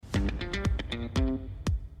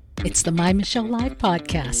It's the MyMichelleLive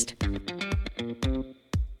podcast.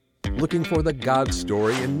 Looking for the God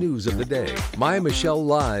story and news of the day. My Michelle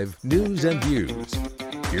Live News and Views.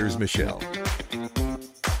 Here's Michelle.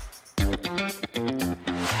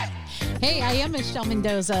 Hey, I am Michelle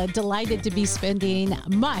Mendoza, delighted to be spending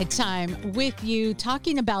my time with you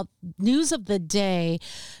talking about news of the day,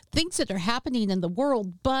 things that are happening in the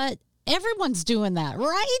world, but everyone's doing that,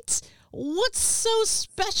 right? What's so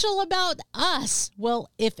special about us? Well,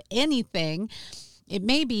 if anything, it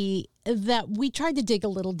may be that we tried to dig a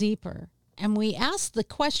little deeper and we asked the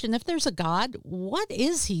question, if there's a God, what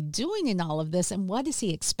is he doing in all of this and what does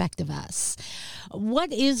he expect of us?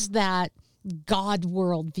 What is that God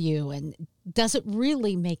worldview, and does it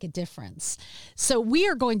really make a difference? So we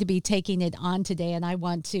are going to be taking it on today, and I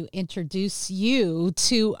want to introduce you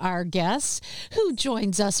to our guest who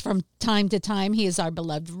joins us from time to time. He is our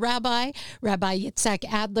beloved Rabbi Yitzhak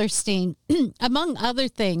Adlerstein. Among other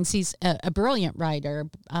things, he's a brilliant writer,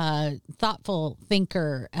 thoughtful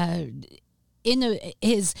thinker,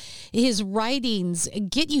 his writings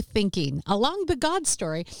get you thinking along the God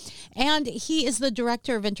story. And he is the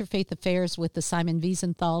director of interfaith affairs with the Simon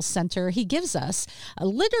Wiesenthal Center. He gives us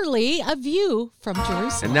literally a view from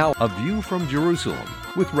Jerusalem. And now, a view from Jerusalem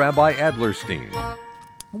with Rabbi Adlerstein.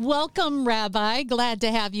 Welcome, Rabbi. Glad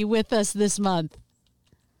to have you with us this month.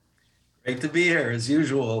 Great to be here, as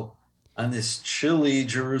usual, on this chilly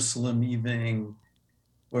Jerusalem evening,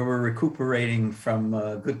 where we're recuperating from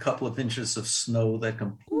a good couple of inches of snow that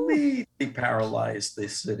completely paralyzed the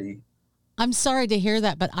city. I'm sorry to hear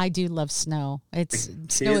that, but I do love snow.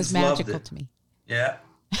 Snow is magical to me. Yeah.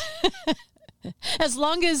 As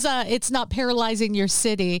long as it's not paralyzing your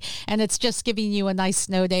city and it's just giving you a nice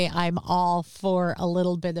snow day, I'm all for a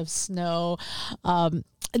little bit of snow.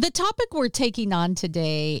 The topic we're taking on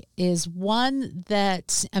today is one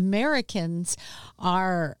that Americans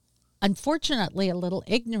are unfortunately a little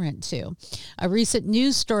ignorant to. A recent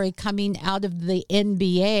news story coming out of the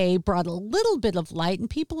NBA brought a little bit of light, and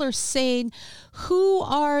people are saying, who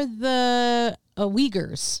are the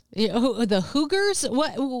Uyghurs? The Uyghurs?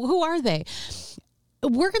 Who are they?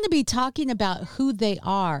 We're going to be talking about who they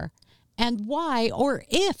are and why, or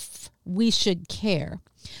if we should care.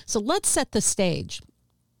 So let's set the stage.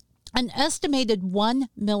 An estimated 1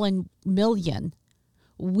 million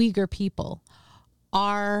Uyghur people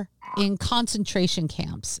are in concentration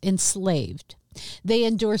camps, enslaved. They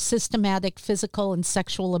endure systematic physical and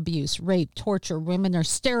sexual abuse, rape, torture. Women are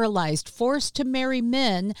sterilized, forced to marry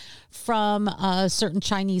men from a certain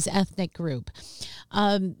Chinese ethnic group.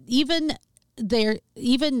 Even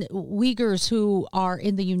Uyghurs who are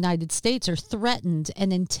in the United States are threatened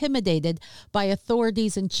and intimidated by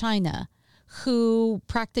authorities in China, who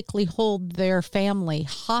practically hold their family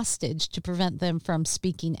hostage to prevent them from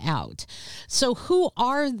speaking out. So who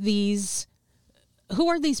are these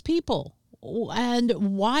people?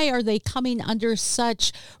 And why are they coming under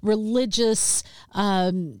such religious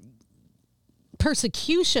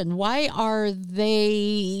persecution? Why are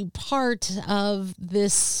they part of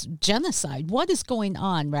this genocide? What is going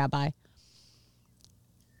on, Rabbi?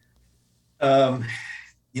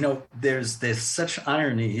 There's such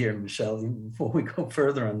irony here, Michelle. Even before we go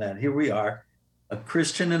further on that, here we are, a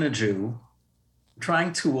Christian and a Jew,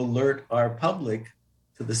 trying to alert our public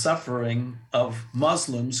to the suffering of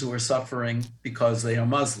Muslims who are suffering because they are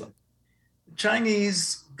Muslim. The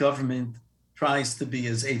Chinese government tries to be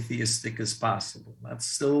as atheistic as possible. That's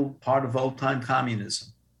still part of old-time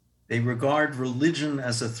communism. They regard religion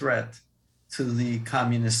as a threat to the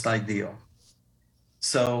communist ideal.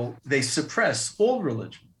 So they suppress all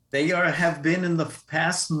religion. They have been in the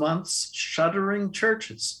past months shuttering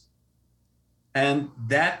churches. And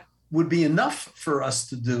that would be enough for us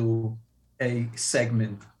to do a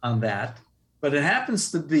segment on that. But it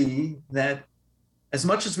happens to be that as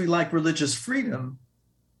much as we like religious freedom,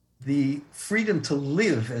 the freedom to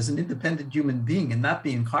live as an independent human being and not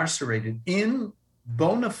be incarcerated in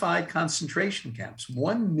bona fide concentration camps,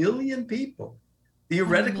 1 million people,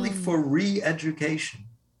 theoretically for re-education,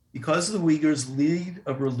 because the Uyghurs lead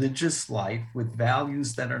a religious life with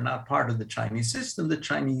values that are not part of the Chinese system. The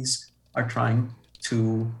Chinese are trying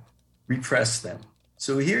to repress them.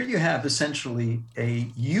 So here you have essentially a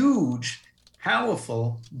huge,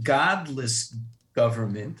 powerful, godless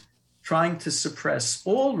government trying to suppress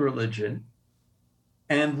all religion.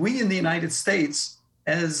 And we in the United States,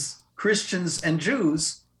 as Christians and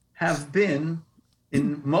Jews, have been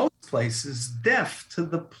in most places deaf to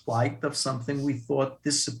the plight of something we thought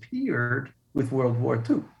disappeared with World War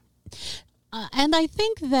II. And I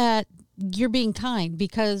think that you're being kind,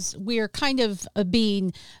 because we are kind of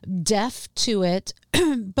being deaf to it.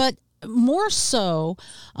 But more so,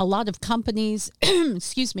 a lot of companies,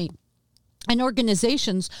 excuse me, and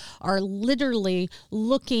organizations are literally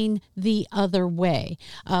looking the other way.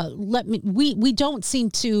 We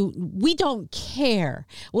don't care.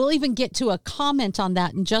 We'll even get to a comment on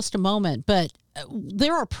that in just a moment, but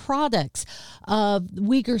there are products of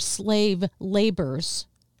Uyghur slave laborers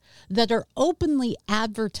that are openly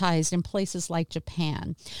advertised in places like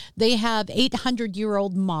Japan. They have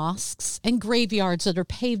 800-year-old mosques and graveyards that are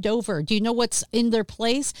paved over. Do you know what's in their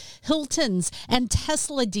place? Hiltons and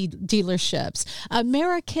Tesla dealerships.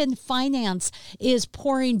 American finance is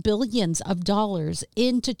pouring billions of dollars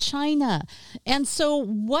into China. And so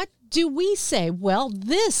what do we say? Well,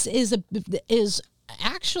 this is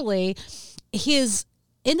actually his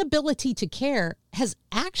inability to care has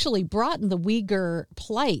actually brought the Uyghur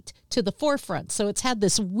plight to the forefront. So it's had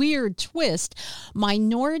this weird twist.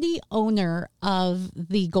 Minority owner of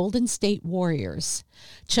the Golden State Warriors,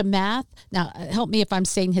 Chamath, now help me if I'm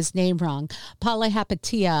saying his name wrong,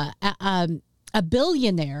 Palahapatia, a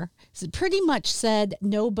billionaire, pretty much said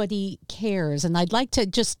nobody cares. And I'd like to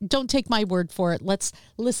just, don't take my word for it. Let's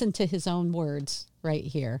listen to his own words right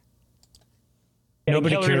here.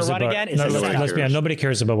 Nobody cares about. Let's be honest. Nobody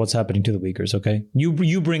cares about what's happening to the Uyghurs. Okay,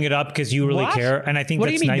 you bring it up because you really care, and I think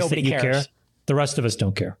that's nice that you care. The rest of us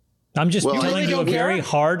don't care. I'm just telling you a very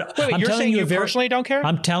hard. Wait, you're saying you personally don't care?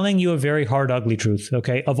 I'm telling you a very hard, ugly truth.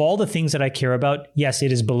 Okay, of all the things that I care about, yes,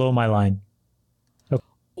 it is below my line. Okay.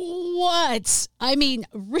 What? I mean,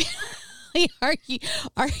 really? Are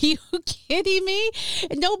you kidding me?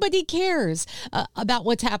 Nobody cares about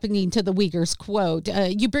what's happening to the Uyghurs, quote.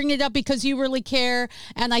 You bring it up because you really care,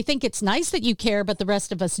 and I think it's nice that you care, but the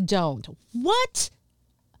rest of us don't. What?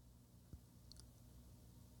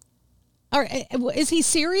 Is he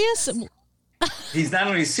serious? He's not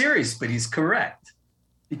only serious, but he's correct,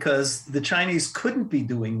 because the Chinese couldn't be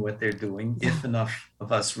doing what they're doing if enough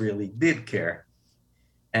of us really did care.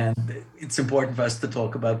 And it's important for us to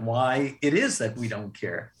talk about why it is that we don't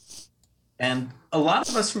care. And a lot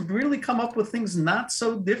of us would really come up with things not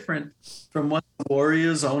so different from what the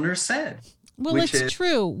Warriors owner said. Well, it's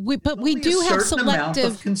true. But we do have selective amount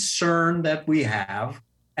of concern that we have.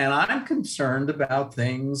 And I'm concerned about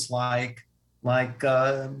things like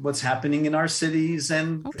what's happening in our cities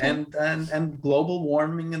and global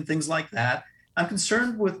warming and things like that. I'm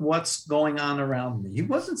concerned with what's going on around me. He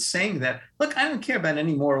wasn't saying that, look, I don't care about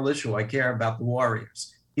any moral issue. I care about the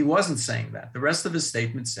Warriors. He wasn't saying that. The rest of his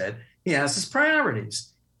statement said he has his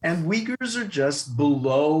priorities. And Uyghurs are just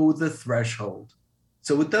below the threshold.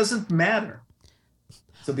 So it doesn't matter.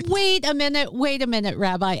 Wait a minute,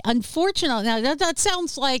 Rabbi. Unfortunately, now that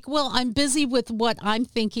sounds like, well, I'm busy with what I'm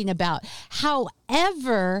thinking about.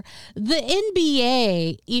 However, the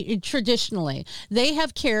NBA, traditionally, they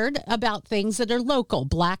have cared about things that are local.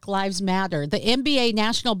 Black Lives Matter. The NBA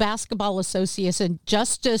National Basketball Association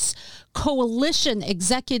Justice Coalition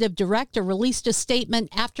Executive Director released a statement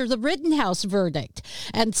after the Rittenhouse verdict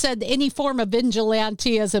and said any form of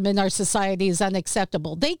vigilantism in our society is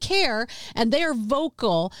unacceptable. They care and they're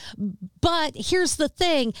vocal. But here's the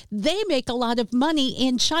thing. They make a lot of money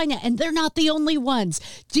in China, and they're not the only ones.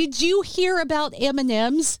 Did you hear about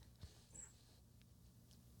M&M's?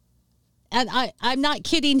 And I'm not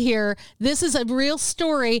kidding here. This is a real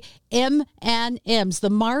story. M&M's, the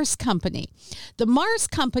Mars company. The Mars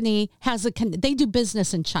company they do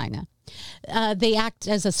business in China. They act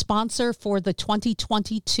as a sponsor for the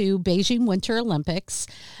 2022 Beijing Winter Olympics.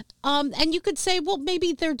 And you could say, well,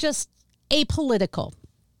 maybe they're just apolitical.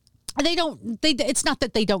 It's not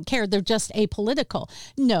that they don't care. They're just apolitical.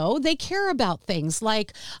 No, they care about things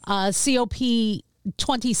like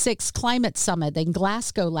COP26 climate summit in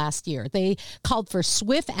Glasgow last year. They called for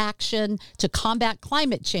swift action to combat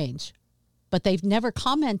climate change, but they've never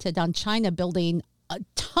commented on China building a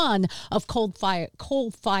ton of coal fire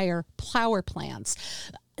power plants.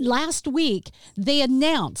 Last week, they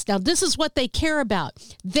announced, now this is what they care about.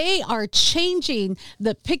 They are changing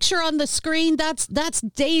the picture on the screen. That's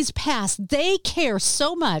days past. They care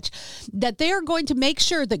so much that they are going to make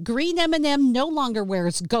sure that green M&M no longer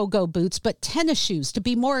wears go-go boots, but tennis shoes to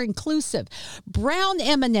be more inclusive. Brown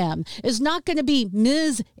M&M is not going to be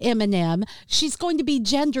Ms. M&M. She's going to be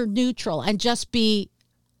gender neutral and just be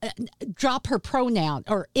drop her pronoun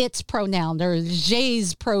or its pronoun or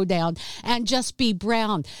Jay's pronoun and just be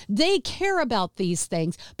brown. They care about these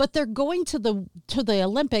things, but they're going to the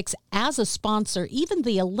Olympics as a sponsor. Even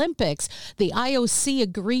the Olympics, the IOC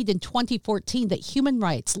agreed in 2014 that human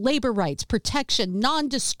rights, labor rights, protection,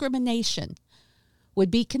 non-discrimination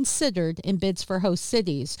would be considered in bids for host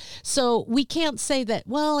cities. So we can't say that,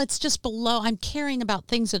 well, it's just below. I'm caring about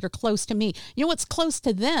things that are close to me. You know what's close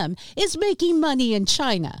to them is making money in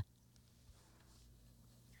China.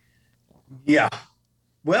 Yeah.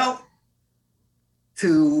 Well,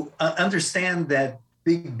 to understand that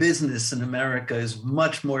big business in America is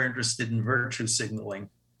much more interested in virtue signaling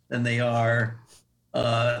than they are,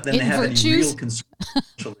 than they have any real concern with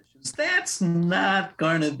social issues. That's not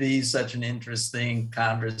going to be such an interesting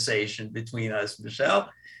conversation between us, Michelle,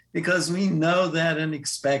 because we know that and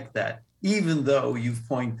expect that, even though you've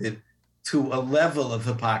pointed to a level of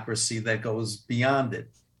hypocrisy that goes beyond it.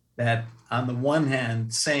 That on the one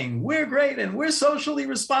hand, saying we're great and we're socially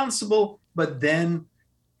responsible, but then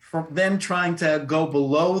trying to go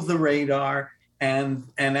below the radar and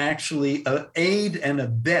actually aid and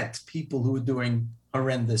abet people who are doing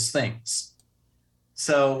horrendous things.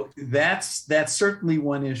 So that's certainly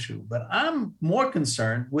one issue. But I'm more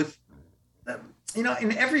concerned with,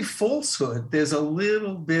 in every falsehood, there's a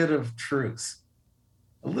little bit of truth,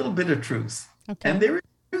 Okay. And there is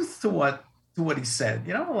truth to what he said.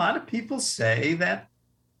 A lot of people say that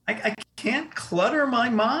I can't clutter my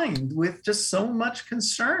mind with just so much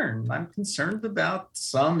concern. I'm concerned about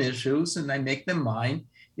some issues and I make them mine.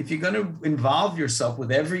 If you're going to involve yourself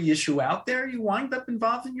with every issue out there, you wind up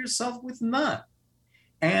involving yourself with none.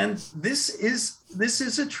 And this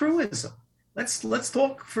is a truism. Let's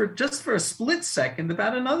talk for a split second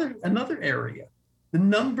about another area. The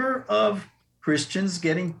number of Christians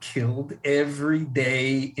getting killed every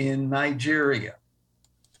day in Nigeria.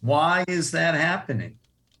 Why is that happening?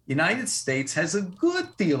 United States has a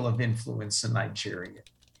good deal of influence in Nigeria,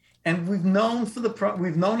 and we've known of the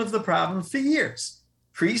problem for years.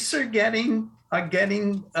 Priests are getting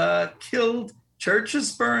killed,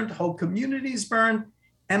 churches burned, whole communities burned,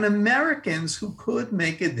 and Americans who could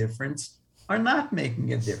make a difference are not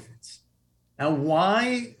making a difference. Now,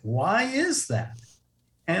 why is that?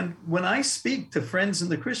 And when I speak to friends in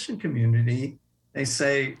the Christian community, they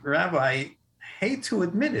say, Rabbi, I hate to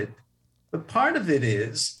admit it, but part of it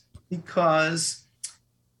is because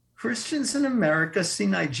Christians in America see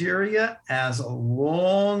Nigeria as a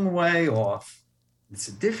long way off. It's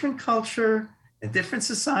a different culture, a different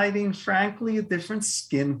society, and frankly, a different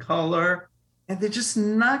skin color. And they're just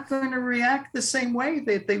not going to react the same way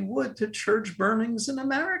that they would to church burnings in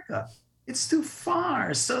America. It's too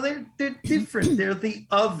far. So they're different. They're the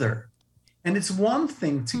other. And it's one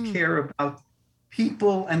thing to care about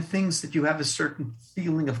people and things that you have a certain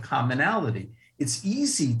feeling of commonality. It's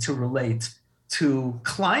easy to relate to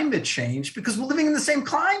climate change because we're living in the same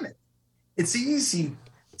climate. It's easy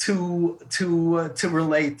to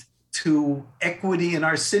relate to equity in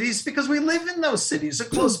our cities because we live in those cities. They're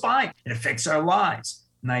close by. It affects our lives.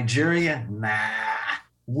 Nigeria, nah.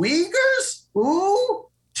 Uyghurs? Ooh.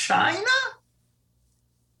 China?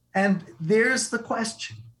 And there's the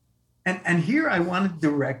question. And here I want to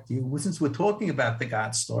direct you, since we're talking about the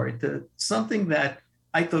God story, to something that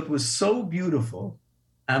I thought was so beautiful.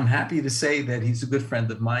 I'm happy to say that he's a good friend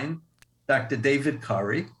of mine, Dr. David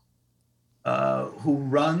Curry, who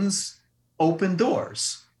runs Open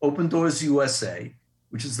Doors USA,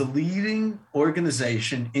 which is the leading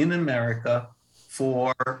organization in America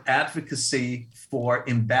for advocacy for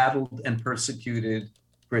embattled and persecuted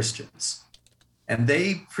Christians. And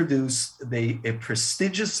they produce a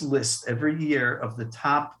prestigious list every year of the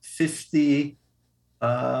top 50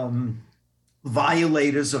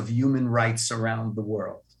 violators of human rights around the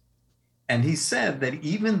world. And he said that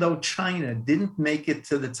even though China didn't make it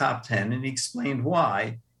to the top 10, and he explained why,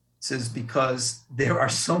 he says because there are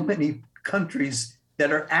so many countries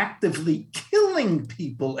that are actively killing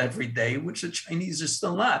people every day, which the Chinese are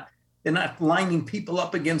still not. They're not lining people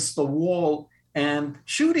up against the wall and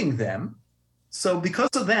shooting them. So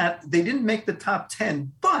because of that, they didn't make the top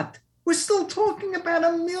 10, but we're still talking about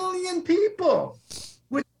 1 million people.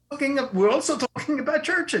 We're also talking about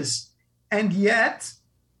churches, and yet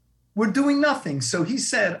we're doing nothing. So he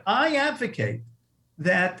said, I advocate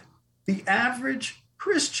that the average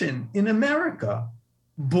Christian in America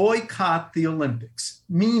boycott the Olympics,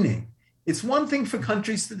 meaning it's one thing for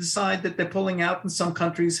countries to decide that they're pulling out, and some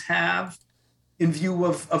countries have, in view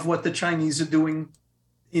of what the Chinese are doing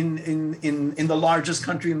in the largest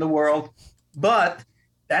country in the world, but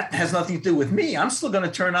that has nothing to do with me. I'm still going to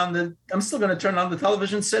turn on the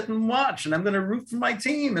television set and watch, and I'm going to root for my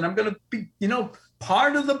team, and I'm going to be,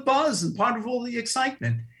 part of the buzz and part of all the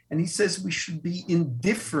excitement. And he says we should be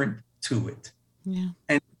indifferent to it. Yeah.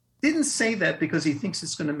 And he didn't say that because he thinks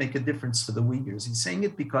it's going to make a difference for the Uyghurs. He's saying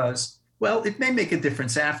it because, well, it may make a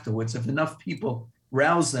difference afterwards. If enough people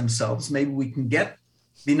rouse themselves, maybe we can get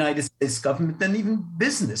the United States government and even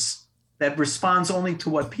business that responds only to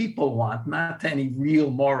what people want, not to any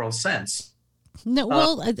real moral sense. No,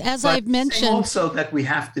 well, as I've mentioned, also that we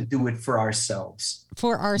have to do it for ourselves.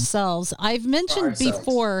 For ourselves. I've mentioned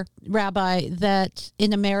before, Rabbi, that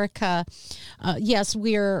in America, yes,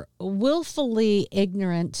 we're willfully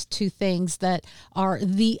ignorant to things that are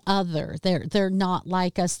the other. They're not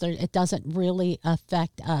like us. It doesn't really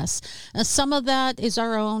affect us. Some of that is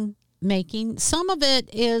our own making. Some of it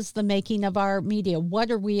is the making of our media. What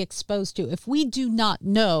are we exposed to? If we do not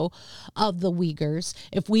know of the Uyghurs,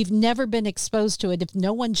 if we've never been exposed to it, if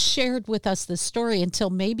no one shared with us this story until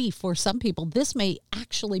maybe for some people, this may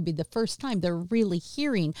actually be the first time they're really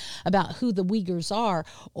hearing about who the Uyghurs are,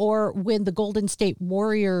 or when the Golden State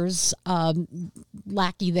Warriors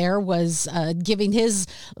lackey there was giving his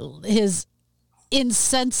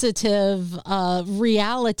insensitive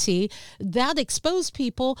reality that exposed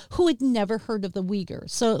people who had never heard of the Uyghurs.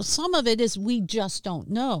 So some of it is we just don't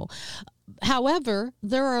know. However,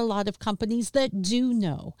 there are a lot of companies that do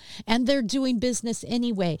know, and they're doing business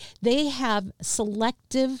anyway. They have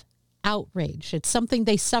selective outrage. It's something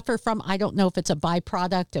they suffer from. I don't know if it's a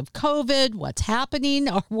byproduct of COVID, what's happening,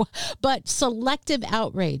 but selective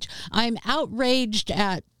outrage. I'm outraged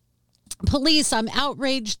at police. I'm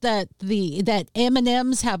outraged that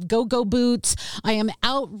M&Ms have go-go boots. I am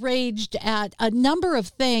outraged at a number of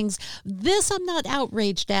things. This I'm not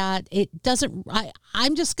outraged at. It doesn't.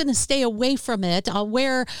 I'm just going to stay away from it. I'll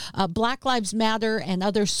wear Black Lives Matter and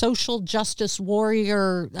other social justice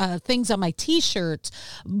warrior things on my T-shirts.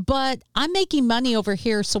 But I'm making money over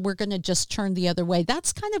here, so we're going to just turn the other way.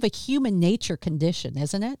 That's kind of a human nature condition,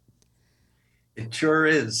 isn't it? It sure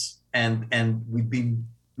is, and we'd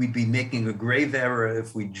be making a grave error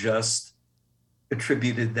if we just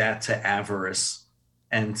attributed that to avarice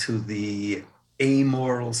and to the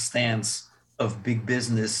amoral stance of big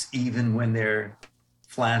business, even when they're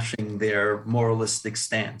flashing their moralistic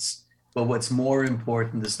stance. But what's more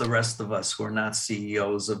important is the rest of us who are not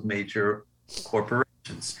CEOs of major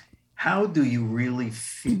corporations. How do you really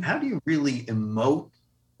emote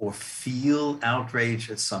or feel outrage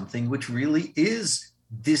at something which really is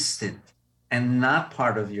distant and not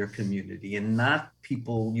part of your community and not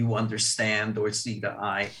people you understand or see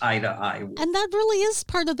eye to eye with? And that really is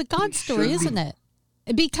part of the God story, isn't it?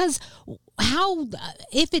 Because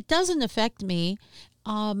if it doesn't affect me,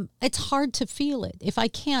 it's hard to feel it. If I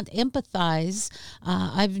can't empathize,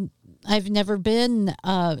 I've never been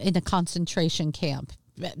in a concentration camp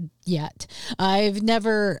yet. I've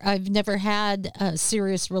never had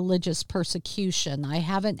serious religious persecution. I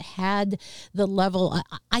haven't had the level.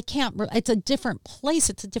 I can't. It's a different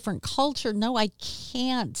place. It's a different culture. No, I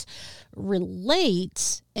can't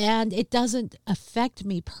relate, and it doesn't affect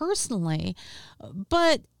me personally.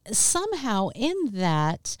 But somehow in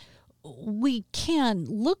that, we can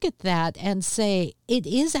look at that and say, it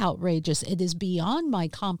is outrageous. It is beyond my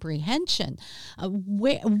comprehension.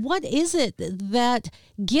 What is it that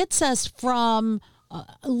gets us from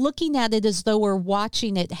looking at it as though we're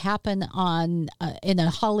watching it happen on in a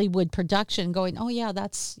Hollywood production, going, oh yeah,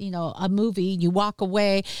 that's, a movie. You walk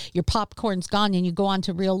away, your popcorn's gone, and you go on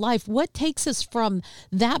to real life. What takes us from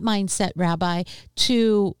that mindset, Rabbi,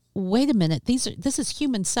 to wait a minute, this is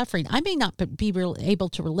human suffering. I may not be able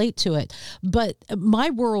to relate to it, but my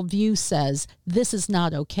worldview says this is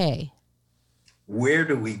not okay. Where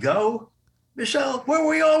do we go, Michelle? Where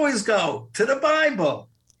we always go, to the Bible.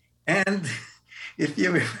 And if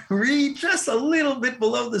you read just a little bit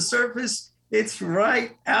below the surface, it's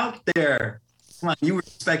right out there. Come on, you were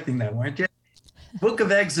expecting that, weren't you? Book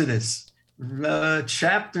of Exodus,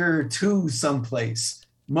 chapter 2 someplace.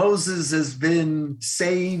 Moses has been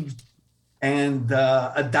saved and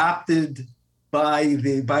adopted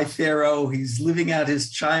by Pharaoh. He's living out his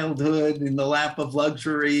childhood in the lap of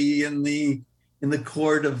luxury in the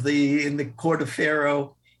court of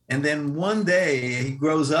Pharaoh. And then one day he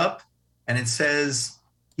grows up, and it says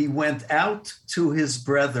he went out to his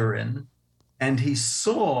brethren and he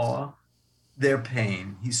saw their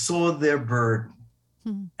pain. He saw their burden.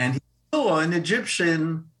 And he saw an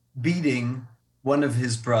Egyptian beating one of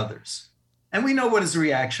his brothers. And we know what his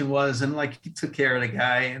reaction was. And he took care of the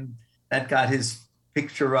guy, and that got his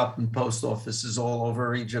picture up in post offices all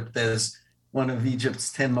over Egypt as one of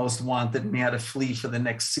Egypt's 10 most wanted, and he had to flee for the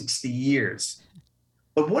next 60 years.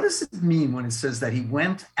 But what does it mean when it says that he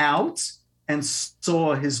went out and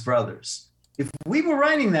saw his brothers? If we were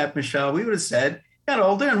writing that, Michelle, we would have said, got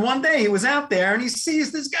older, and one day he was out there and he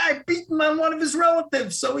sees this guy beating on one of his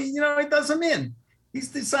relatives. So he does him in. He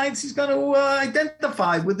decides he's going to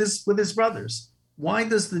identify with his brothers. why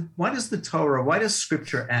does the Torah, why does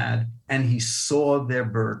Scripture add, and he saw their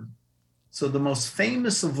burden? So the most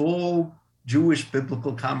famous of all Jewish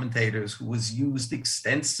biblical commentators, who was used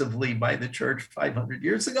extensively by the church 500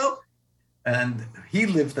 years ago, and he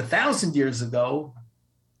lived 1,000 years ago,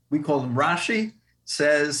 we call him Rashi,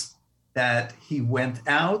 says that he went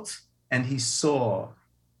out and he saw,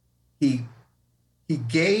 he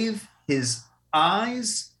gave his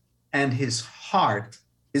eyes and his heart,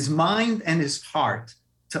 his mind and his heart,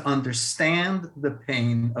 to understand the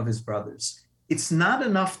pain of his brothers. It's not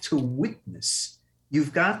enough to witness.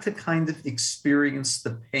 You've got to kind of experience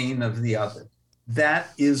the pain of the other.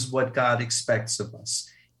 That is what God expects of us.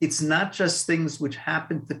 It's not just things which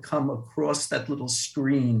happen to come across that little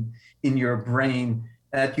screen in your brain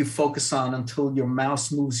that you focus on until your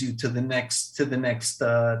mouse moves you to the next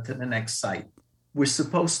site. We're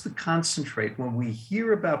supposed to concentrate. When we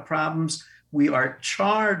hear about problems, we are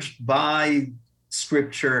charged by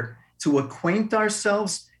Scripture to acquaint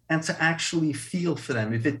ourselves and to actually feel for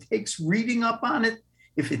them. If it takes reading up on it,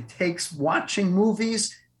 if it takes watching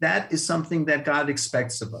movies, that is something that God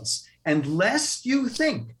expects of us. And lest you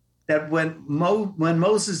think that when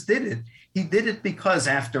Moses did it, he did it because,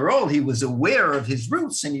 after all, he was aware of his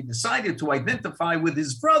roots and he decided to identify with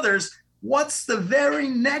his brothers. What's the very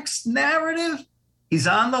next narrative? He's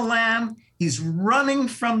on the lam. He's running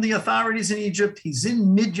from the authorities in Egypt. He's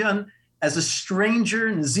in Midian as a stranger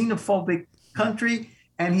in a xenophobic country.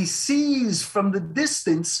 And he sees from the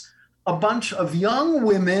distance a bunch of young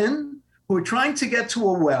women who are trying to get to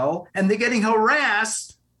a well, and they're getting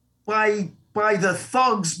harassed by the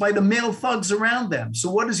thugs, by the male thugs around them. So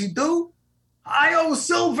what does he do? I owe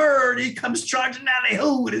silver. And he comes charging down the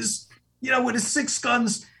hill with his 6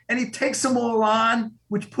 guns, and he takes them all on,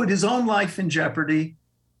 which put his own life in jeopardy.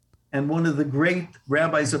 And one of the great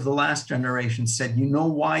rabbis of the last generation said, you know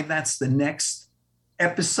why that's the next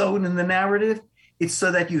episode in the narrative? It's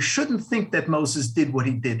so that you shouldn't think that Moses did what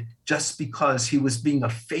he did just because he was being a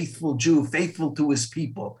faithful Jew, faithful to his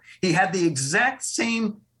people. He had the exact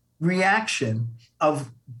same reaction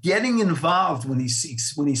of getting involved when he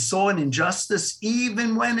saw an injustice,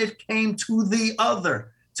 even when it came to the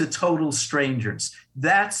other, to total strangers.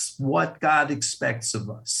 That's what God expects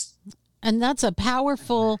of us. And that's a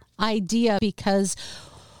powerful idea, because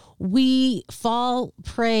we fall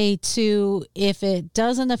prey to, if it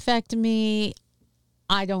doesn't affect me,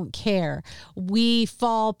 I don't care. We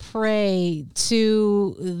fall prey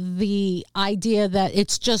to the idea that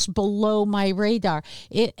it's just below my radar.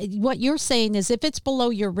 What you're saying is, if it's below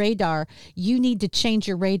your radar, you need to change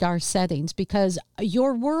your radar settings, because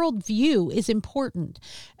your worldview is important.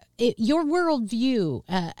 Your worldview,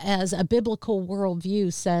 as a biblical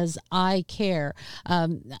worldview, says, I care.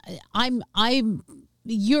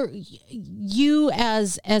 You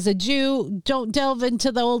as a Jew don't delve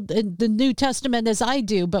into the New Testament as I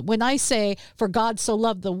do, but when I say for God so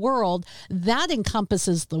loved the world, that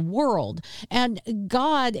encompasses the world, and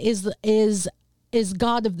God is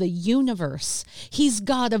God of the universe. He's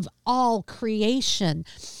God of all creation.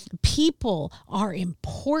 People are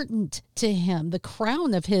important to him, the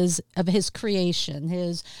crown of his creation,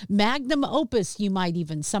 his magnum opus,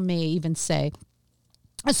 some may even say.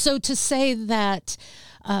 So to say that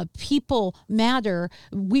people matter,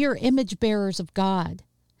 we're image bearers of God.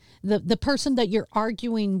 The person that you're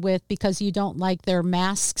arguing with because you don't like their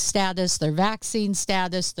mask status, their vaccine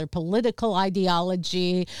status, their political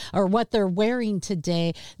ideology, or what they're wearing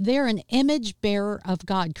today, they're an image bearer of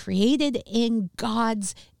God, created in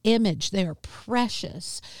God's image. They're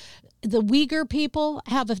precious. The Uyghur people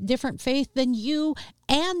have a different faith than you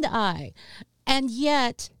and I. And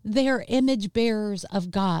yet they're image bearers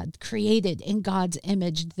of God, created in God's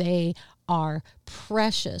image. They are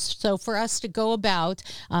precious. So for us to go about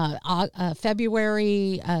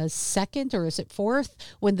February 2nd, or is it 4th,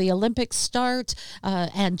 when the Olympics start,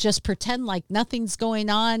 and just pretend like nothing's going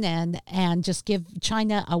on and just give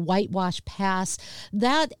China a whitewash pass,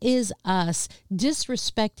 that is us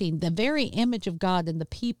disrespecting the very image of God and the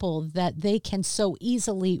people that they can so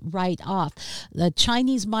easily write off. The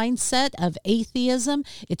Chinese mindset of atheism,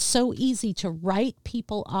 it's so easy to write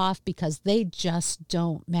people off because they just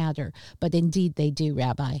don't matter. But indeed they do,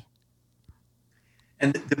 Rabbi.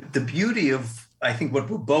 And the beauty of, I think, what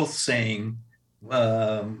we're both saying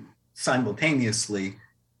simultaneously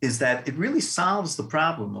is that it really solves the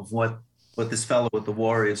problem of what this fellow with the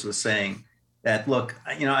Warriors was saying, that, look,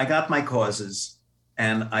 I got my causes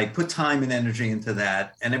and I put time and energy into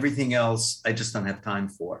that, and everything else I just don't have time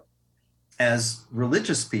for. As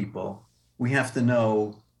religious people, we have to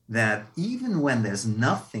know that even when there's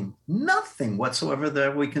nothing whatsoever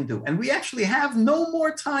that we can do, and we actually have no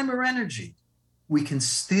more time or energy, we can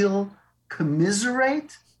still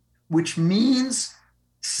commiserate, which means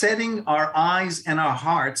setting our eyes and our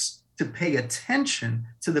hearts to pay attention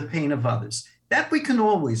to the pain of others. That we can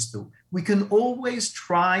always do. We can always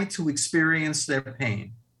try to experience their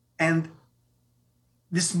pain. And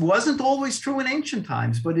this wasn't always true in ancient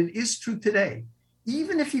times, but it is true today.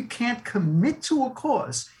 Even if you can't commit to a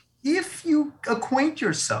cause, if you acquaint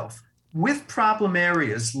yourself with problem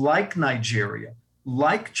areas like Nigeria,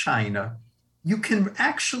 like China, you can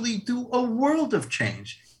actually do a world of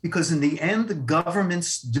change, because in the end, the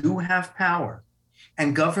governments do have power,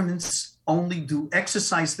 and governments only do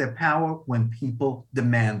exercise their power when people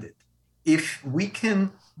demand it. If we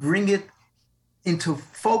can bring it into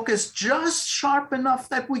focus just sharp enough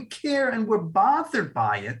that we care and we're bothered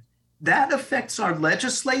by it, that affects our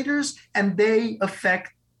legislators and they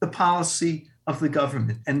affect the policy of the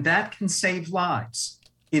government. And that can save lives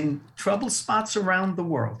in trouble spots around the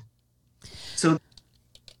world. So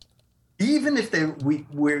even if we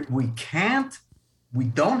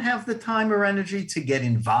don't have the time or energy to get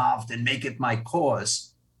involved and make it my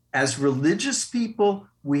cause, as religious people,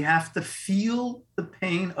 we have to feel the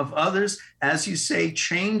pain of others. As you say,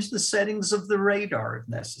 change the settings of the radar if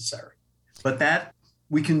necessary. But that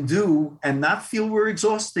we can do and not feel we're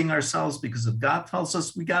exhausting ourselves, because if God tells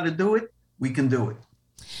us we got to do it, we can do it.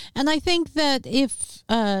 And I think that if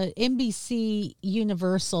NBC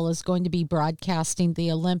Universal is going to be broadcasting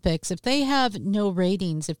the Olympics, if they have no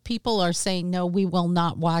ratings, if people are saying, no, we will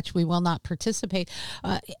not watch, we will not participate,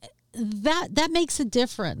 that makes a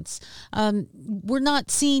difference. We're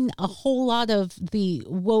not seeing a whole lot of the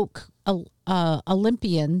woke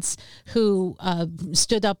Olympians who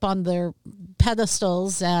stood up on their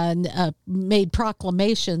pedestals and made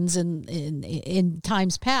proclamations in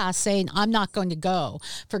times past saying, I'm not going to go,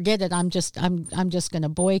 forget it, I'm just going to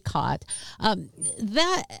boycott.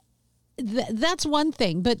 That's one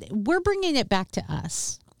thing, but we're bringing it back to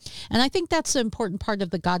us. And I think that's an important part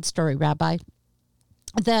of the God story, Rabbi,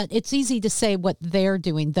 that it's easy to say what they're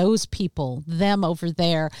doing, those people, them over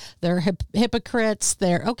there, they're hypocrites,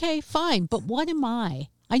 they're okay, fine, but what am I?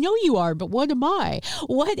 I know you are, but what am I?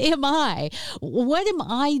 What am I? What am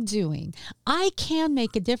I doing? I can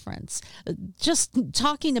make a difference. Just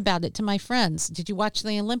talking about it to my friends. Did you watch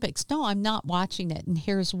the Olympics? No, I'm not watching it. And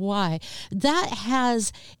here's why. That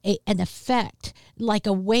has an effect, like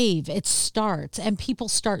a wave. It starts and people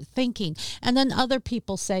start thinking. And then other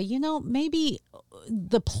people say, maybe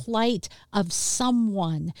the plight of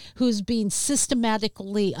someone who's being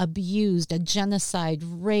systematically abused, a genocide,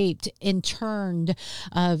 raped, interned,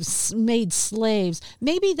 made slaves,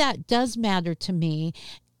 maybe that does matter to me.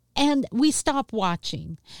 And we stop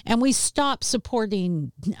watching and we stop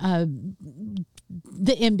supporting the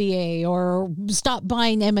NBA or stop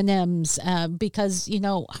buying M&Ms because,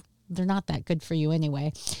 they're not that good for you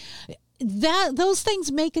anyway. Those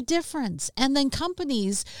things make a difference. And then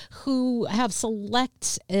companies who have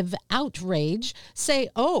selective outrage say,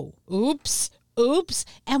 oh, oops,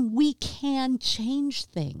 and we can change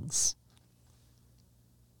things.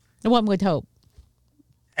 One would hope.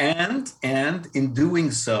 And in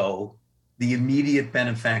doing so, the immediate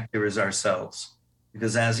benefactor is ourselves.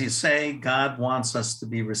 Because as you say, God wants us to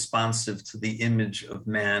be responsive to the image of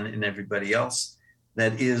man in everybody else.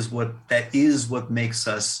 That is what makes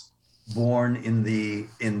us born in the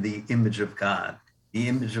image of God. The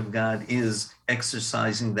image of God is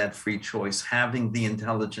exercising that free choice, having the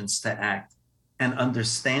intelligence to act, and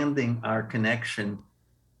understanding our connection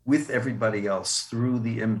with everybody else through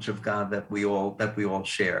the image of God that we all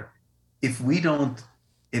share. If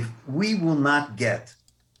we will not get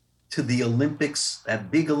to the Olympics, that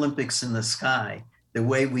big Olympics in the sky, the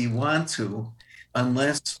way we want to,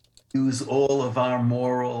 unless we use all of our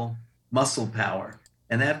moral muscle power.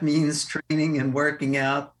 And that means training and working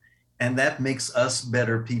out, and that makes us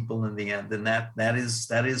better people in the end. And that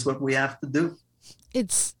is what we have to do.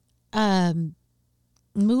 It's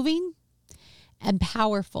moving and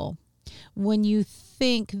powerful when you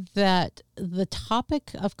think that the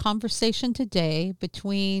topic of conversation today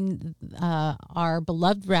between our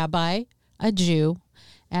beloved rabbi, a Jew,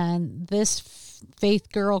 and this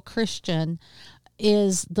faith girl Christian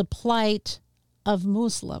is the plight of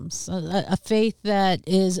Muslims, a faith that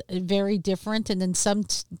is very different. And then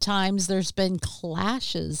sometimes there's been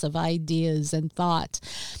clashes of ideas and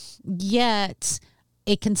thoughts, yet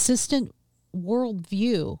a consistent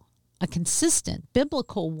worldview, a consistent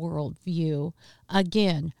biblical worldview,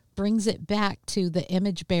 again, brings it back to the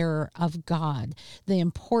image bearer of God, the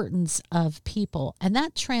importance of people. And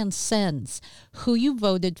that transcends who you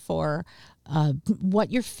voted for,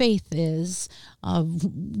 what your faith is,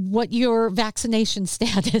 what your vaccination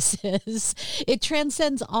status is. It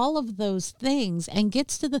transcends all of those things and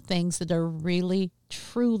gets to the things that are really,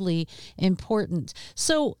 truly important.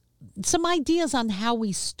 So some ideas on how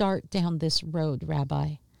we start down this road,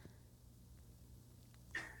 Rabbi.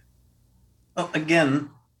 Well, again,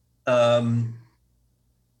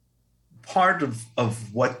 part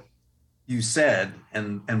of what you said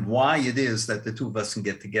and why it is that the two of us can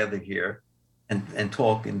get together here and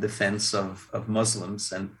talk in defense of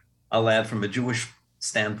Muslims. And I'll add, from a Jewish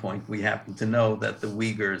standpoint, we happen to know that the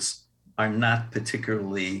Uyghurs are not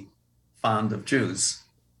particularly fond of Jews.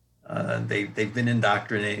 They've been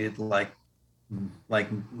indoctrinated like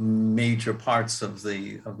major parts of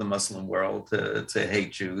the Muslim world to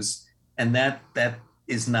hate Jews, and that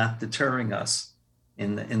is not deterring us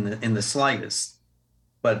in the slightest.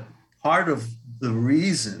 But part of the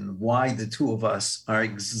reason why the two of us are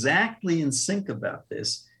exactly in sync about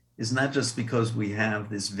this is not just because we have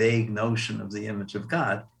this vague notion of the image of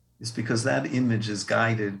God, it's because that image is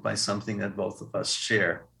guided by something that both of us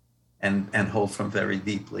share and hold from very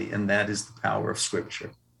deeply, and that is the power of Scripture.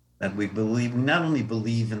 That we not only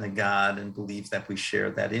believe in a God and believe that we share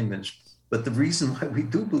that image, but the reason why we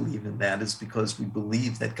do believe in that is because we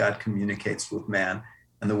believe that God communicates with man,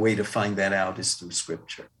 and the way to find that out is through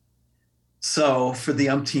Scripture. So for the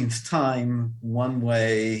umpteenth time, one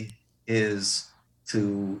way is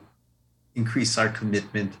to increase our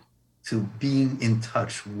commitment to being in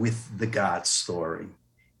touch with the God story.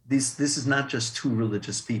 This is not just two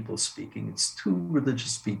religious people speaking. It's two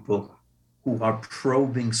religious people who are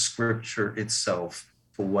probing Scripture itself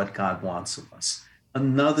for what God wants of us.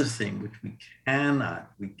 Another thing which we cannot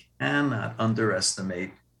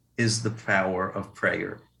underestimate is the power of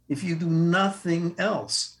prayer. If you do nothing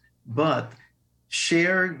else but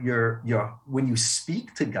share your when you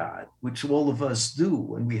speak to God, which all of us do,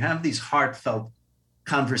 when we have these heartfelt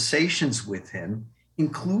conversations with him,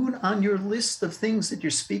 include on your list of things that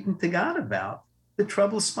you're speaking to God about the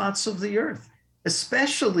trouble spots of the earth,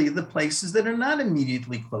 especially the places that are not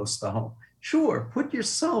immediately close to home. Sure, put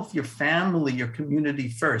yourself, your family, your community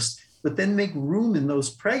first, but then make room in those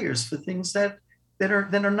prayers for things that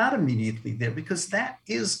are not immediately there, because that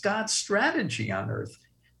is God's strategy on earth,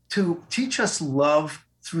 to teach us love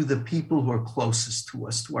through the people who are closest to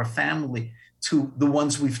us, to our family, to the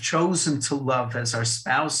ones we've chosen to love as our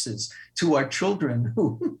spouses, to our children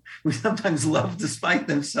who we sometimes love despite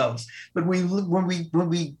themselves. But when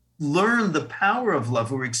we learn the power of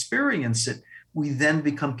love or experience it, we then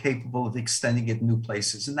become capable of extending it in new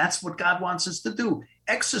places. And that's what God wants us to do.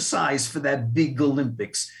 Exercise for that big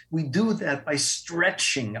Olympics. We do that by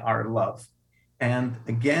stretching our love. And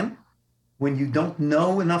again, when you don't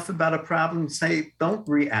know enough about a problem, don't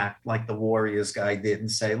react like the Warriors guy did and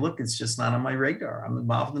say, look, it's just not on my radar. I'm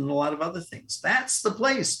involved in a lot of other things. That's the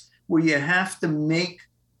place where you have to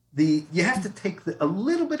take a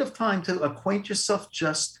little bit of time to acquaint yourself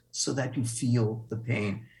just so that you feel the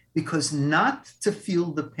pain. Because not to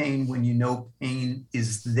feel the pain when you know pain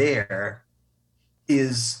is there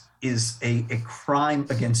is a crime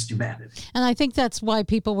against humanity. And I think that's why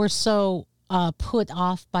people were so put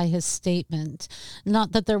off by his statement.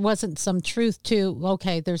 Not that there wasn't some truth to,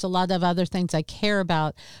 okay, there's a lot of other things I care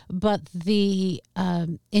about, but the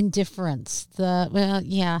indifference, and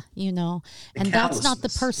that's not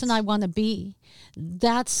the person I want to be.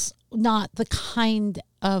 That's not the kind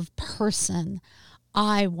of person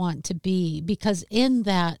I want to be, because in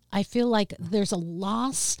that, I feel like there's a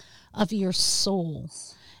loss of your soul.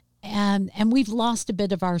 And we've lost a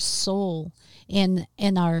bit of our soul in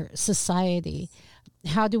our society.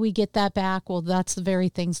 How do we get that back? Well, that's the very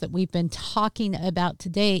things that we've been talking about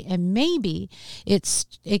today. And maybe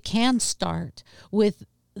it can start with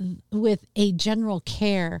a general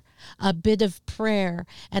care, a bit of prayer,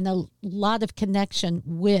 and a lot of connection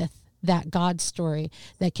with that God story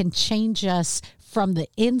that can change us from the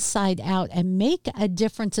inside out and make a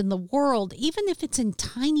difference in the world, even if it's in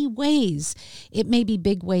tiny ways. It may be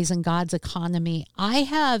big ways in God's economy. I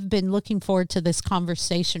have been looking forward to this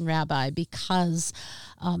conversation, Rabbi, because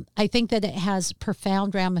I think that it has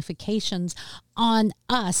profound ramifications on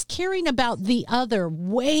us. Caring about the other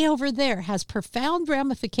way over there has profound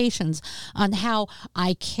ramifications on how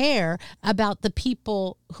I care about the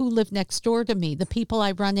people who live next door to me, the people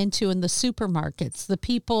I run into in the supermarkets, the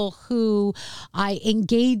people who I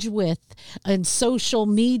engage with in social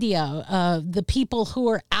media, the people who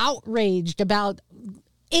are outraged about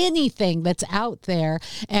anything that's out there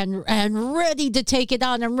and ready to take it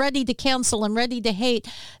on and ready to cancel and ready to hate.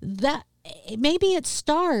 maybe it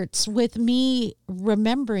starts with me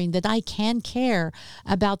remembering that I can care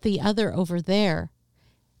about the other over there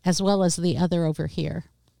as well as the other over here.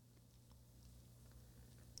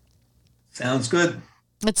 Sounds good.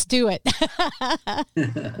 Let's do it.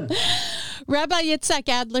 Rabbi Yitzhak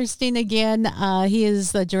Adlerstein again. He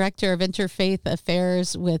is the Director of Interfaith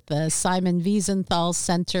Affairs with the Simon Wiesenthal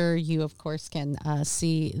Center. You, of course, can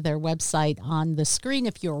see their website on the screen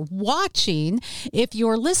if you're watching. If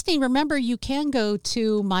you're listening, remember you can go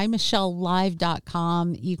to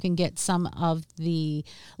MyMichelleLive.com. You can get some of the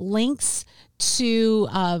links to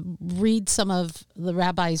read some of the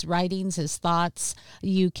rabbi's writings, his thoughts.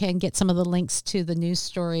 You can get some of the links to the news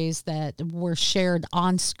stories that were shared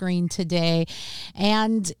on screen today.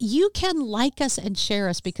 And you can like us and share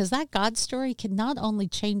us, because that God story can not only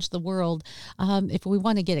change the world, if we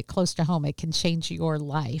want to get it close to home, it can change your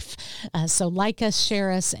life. So like us,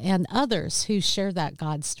 share us, and others who share that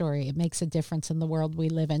God story. It makes a difference in the world we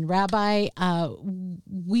live in. Rabbi,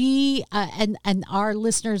 we and our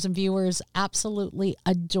listeners and viewers absolutely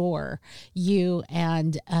adore you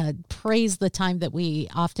and praise the time that we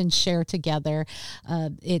often share together.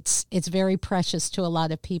 It's very precious to a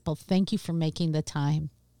lot of people. Thank you for making the time.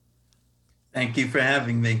 Thank you for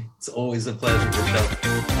having me. It's always a pleasure, Michelle.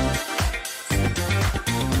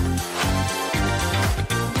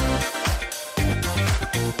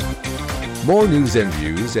 More news and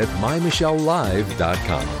views at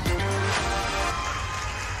MyMichelleLive.com.